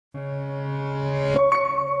Okay,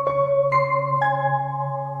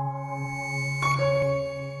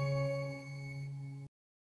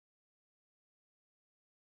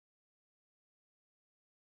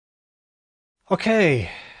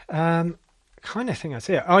 kind of think that's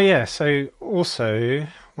it. Oh yeah, so also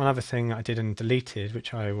one other thing I did and deleted,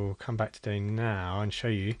 which I will come back to doing now and show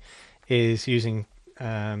you, is using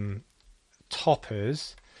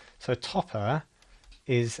toppers. So topper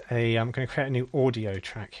is I'm going to create a new audio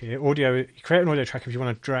track here. You create an audio track if you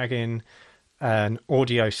want to drag in an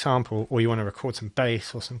audio sample or you want to record some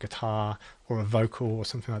bass or some guitar or a vocal or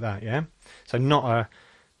something like that, yeah? So not a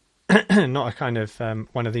not a kind of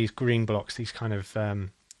one of these green blocks, these kind of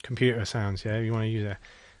computer sounds. Yeah, you want to use a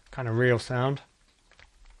kind of real sound,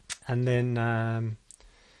 and then how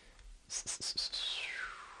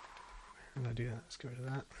do I do that? Let's get rid of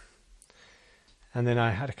that. And then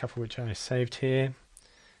I had a couple which I saved here,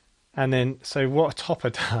 and then so what a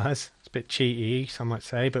topper does, it's a bit cheaty, some might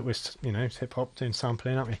say, but we're it's hip hop doing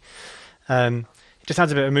sampling, aren't we? It just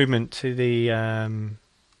adds a bit of movement to the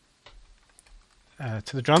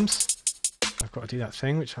drums. I've got to do that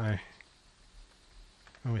thing which I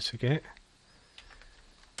always forget.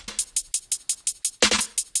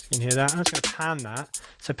 So you can hear that. I'm just going to pan that.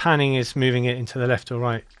 So panning is moving it into the left or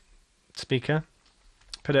right speaker.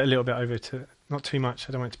 Put it a little bit over to, not too much,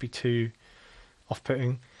 I don't want it to be too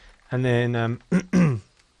off-putting. And then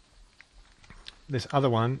this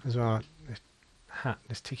other one as well,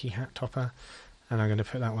 this tiki hat topper, and I'm going to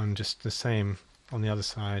put that one just the same on the other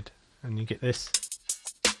side, and you get this.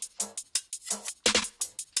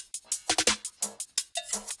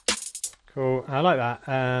 Cool, I like that,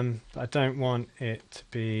 but I don't want it to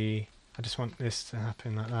be, I just want this to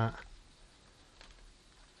happen like that,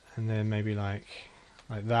 and then maybe like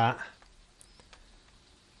that,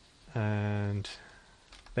 and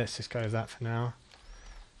let's just go with that for now.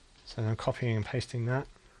 So I'm copying and pasting that,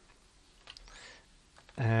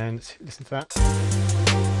 and let's listen to that.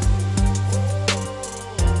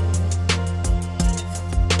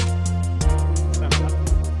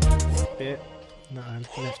 Bit that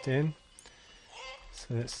I've left in.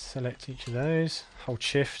 So let's select each of those. Hold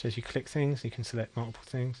shift as you click things, you can select multiple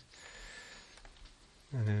things.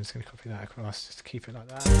 And then I'm just going to copy that across just to keep it like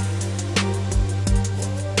that.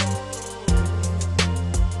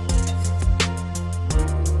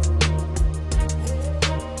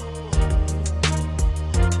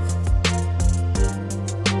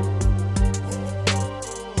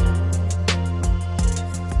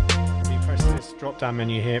 If you press this drop down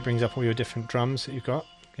menu here, it brings up all your different drums that you've got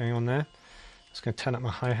going on there. I'm just going to turn up my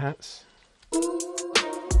hi-hats.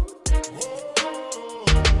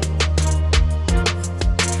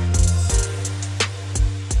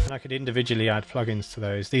 And I could individually add plugins to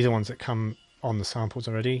those. These are ones that come on the samples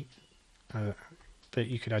already, but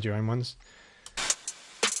you could add your own ones.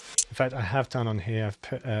 In fact, I have done on here, I've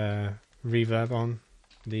put reverb on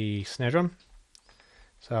the snare drum.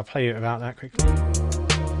 So I'll play you about that quickly.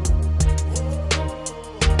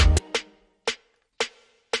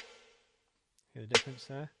 Hear the difference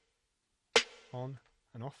there, on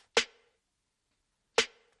and off.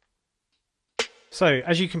 So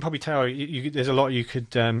as you can probably tell, there's a lot you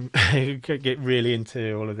could get really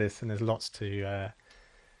into all of this, and there's lots I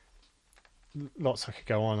could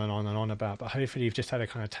go on and on and on about. But hopefully you've just had a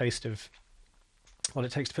kind of taste of what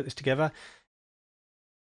it takes to put this together.